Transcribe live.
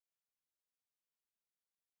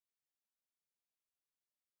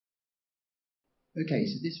Okay,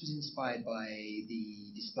 so this was inspired by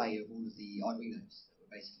the display of all of the Arduinos that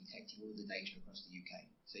were basically detecting all the data across the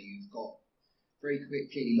UK. So you've got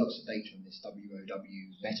clearly lots of data on this WOW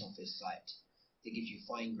Met Office site that gives you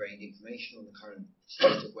fine-grained information on the current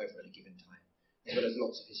state of weather at a given time, as well as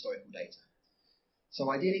lots of historical data.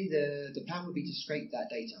 So ideally, the plan would be to scrape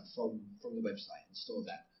that data from the website and store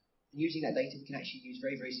that. And using that data, we can actually use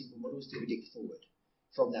very, very simple models to predict forward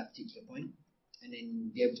from that particular point, and then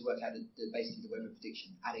be able to work out basically the weather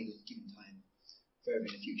prediction at a given time further in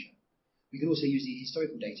the future. We can also use the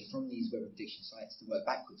historical data from these weather prediction sites to work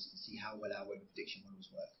backwards and see how well our weather prediction models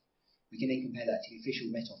work. We can then compare that to the official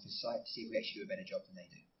Met Office site to see if we actually do a better job than they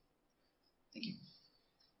do. Thank you.